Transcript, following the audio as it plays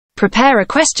Prepare a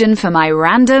question for my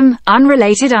random,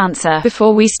 unrelated answer.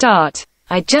 Before we start,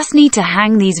 I just need to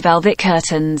hang these velvet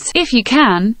curtains. If you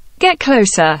can, get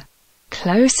closer.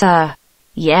 Closer.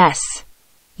 Yes.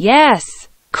 Yes.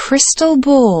 Crystal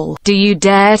ball. Do you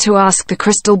dare to ask the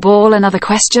crystal ball another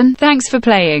question? Thanks for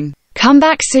playing. Come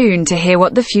back soon to hear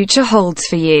what the future holds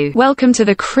for you. Welcome to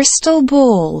the Crystal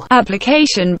Ball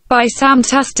application by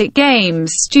Samtastic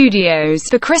Games Studios.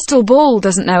 The crystal ball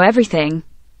doesn't know everything.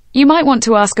 You might want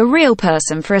to ask a real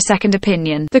person for a second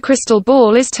opinion. The crystal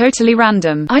ball is totally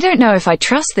random. I don't know if I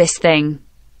trust this thing.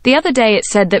 The other day it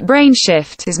said that Brain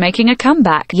Shift is making a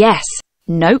comeback. Yes.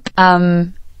 Nope.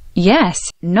 Yes.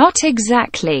 Not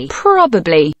exactly.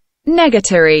 Probably.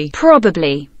 Negatory.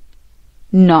 Probably.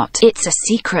 Not. It's a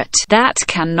secret. That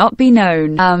cannot be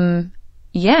known.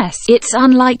 Yes. It's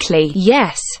unlikely.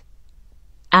 Yes.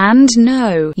 And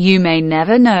no. You may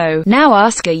never know. Now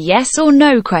ask a yes or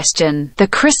no question. The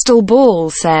crystal ball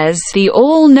says. The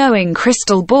all-knowing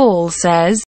crystal ball says.